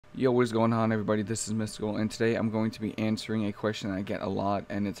Yo, what is going on, everybody? This is Mysticall, and today I'm going to be answering a question I get a lot,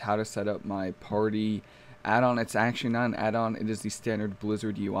 and it's how to set up my party add-on. It's actually not an add-on, it is the standard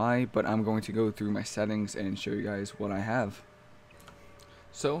Blizzard UI, but I'm going to go through my settings and show you guys what I have.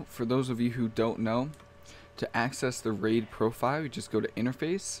 So, for those of you who don't know, to access the raid profile, you just go to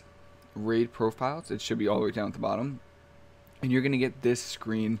Interface, Raid Profiles. It should be all the way down at the bottom, and you're going to get this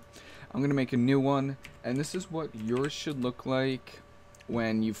screen. I'm going to make a new one, and this is what yours should look like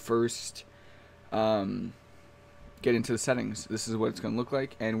when you first get into the settings. This is what it's going to look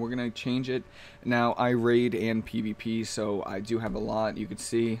like, and we're going to change it. Now, I raid and PvP, so I do have a lot, you can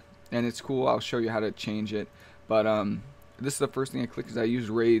see, and it's cool. I'll show you how to change it, but this is the first thing I click, is I use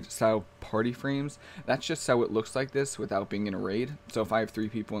raid style party frames. That's just how it looks like this without being in a raid. So if I have 3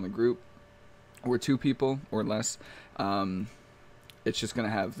 people in the group, or 2 people or less, it's just going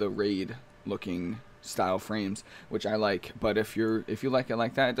to have the raid looking style frames, which I like. But if you like it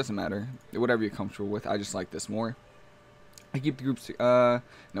like that, it doesn't matter, whatever you're comfortable with. I just like this more. I keep the groups, no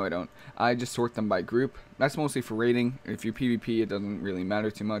I don't, I just sort them by group. That's mostly for raiding. If you're PvP, it doesn't really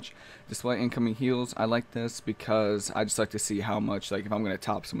matter too much. Display incoming heals, I like this because I just like to see how much, like if I'm going to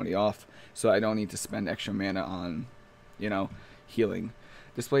top somebody off, so I don't need to spend extra mana on, you know, healing.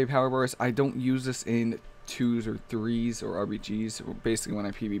 Display power bars, I don't use this in 2s or 3s or RBGs, or basically when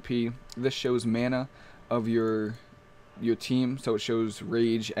I PvP. This shows mana of your team, so it shows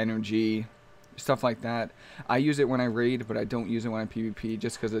rage, energy, stuff like that. I use it when I raid, but I don't use it when I PvP,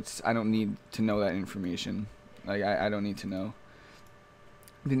 just because I don't need to know that information. Like I don't need to know.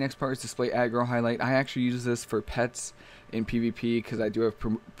 The next part is display aggro highlight. I actually use this for pets in PvP because I do have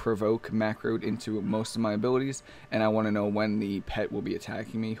provoke macroed into most of my abilities, and I want to know when the pet will be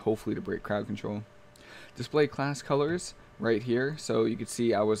attacking me, hopefully to break crowd control. Display class colors right here, so you can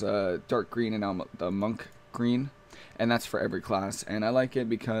see I was a dark green and now I'm the monk green, and that's for every class, and I like it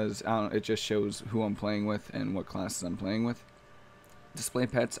because it just shows who I'm playing with and what classes I'm playing with. Display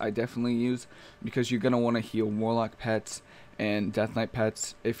pets I definitely use because you're going to want to heal warlock pets and death knight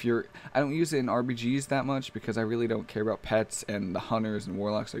pets. I don't use it in RBGs that much because I really don't care about pets, and the hunters and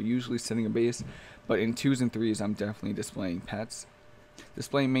warlocks are usually sitting a base, but in 2s and 3s I'm definitely displaying pets.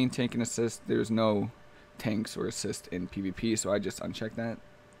 Display main tank and assist, there's no tanks or assist in PvP, so I just uncheck that.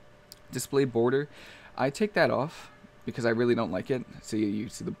 Display border, I take that off because I really don't like it. See, you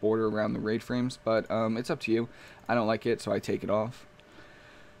see the border around the raid frames, but it's up to you. I don't like it, so I take it off.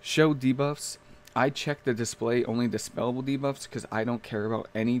 Show debuffs, I check the display only dispellable debuffs because I don't care about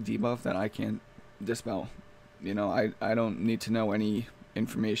any debuff that I can't dispel. You know, I don't need to know any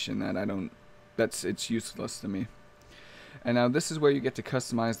information that it's useless to me. And now this is where you get to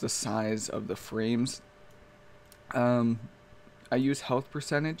customize the size of the frames. I use health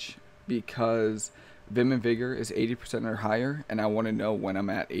percentage because Vim and Vigor is 80% or higher, and I want to know when I'm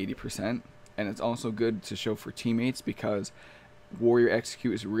at 80%. And it's also good to show for teammates because Warrior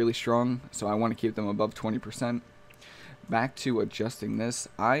Execute is really strong, so I want to keep them above 20%. Back to adjusting this,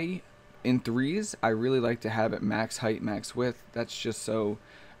 in 3s, I really like to have it max height, max width. That's just so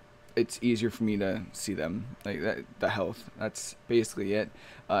it's easier for me to see them, like that, the health. That's basically it.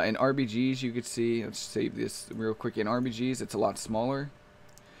 In RBGs, you could see, let's save this real quick. In RBGs, it's a lot smaller.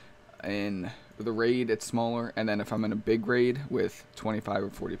 In the raid, it's smaller, and then if I'm in a big raid with 25 or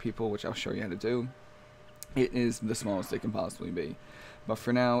 40 people, which I'll show you how to do, it is the smallest it can possibly be. But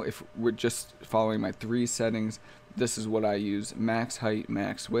for now, if we're just following my 3 settings, this is what I use: max height,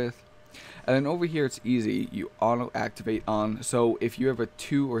 max width. And then over here, it's easy. You auto activate on. So if you have a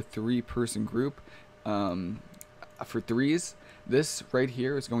 2 or 3 person group, for 3s, this right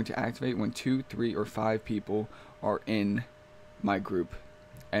here is going to activate when 2, 3, or 5 people are in my group.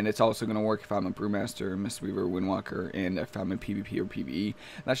 And it's also going to work if I'm a Brewmaster, Mistweaver, Windwalker, and if I'm in PvP or PvE.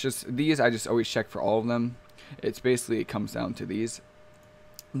 That's just, these I just always check for all of them. It's basically, it comes down to these.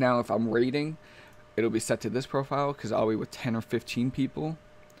 Now if I'm raiding, it'll be set to this profile because I'll be with 10 or 15 people.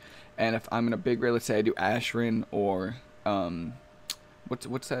 And if I'm in a big raid, let's say I do Ashrin or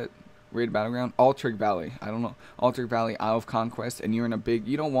what's that raid battleground? Alterac Valley. I don't know. Alterac Valley, Isle of Conquest, and you're in a big,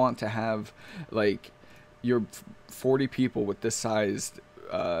 you don't want to have like your 40 people with this sized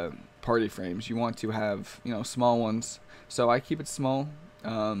party frames. You want to have, you know, small ones. So I keep it small.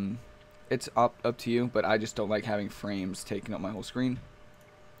 It's up to you, but I just don't like having frames taking up my whole screen.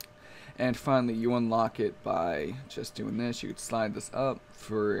 And finally, you unlock it by just doing this. You could slide this up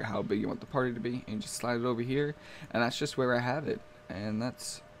for how big you want the party to be, and just slide it over here, and that's just where I have it. And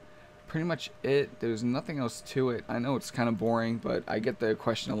that's pretty much it. There's nothing else to it. I know it's kind of boring, but I get the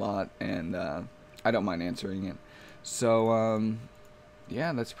question a lot, and I don't mind answering it. So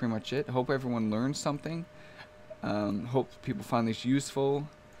yeah, that's pretty much it. Hope everyone learned something. Hope people find this useful.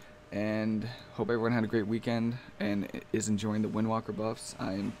 and hope everyone had a great weekend and is enjoying the Windwalker buffs.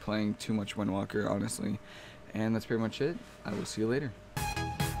 I am playing too much Windwalker, honestly, and that's pretty much it. I will see you later.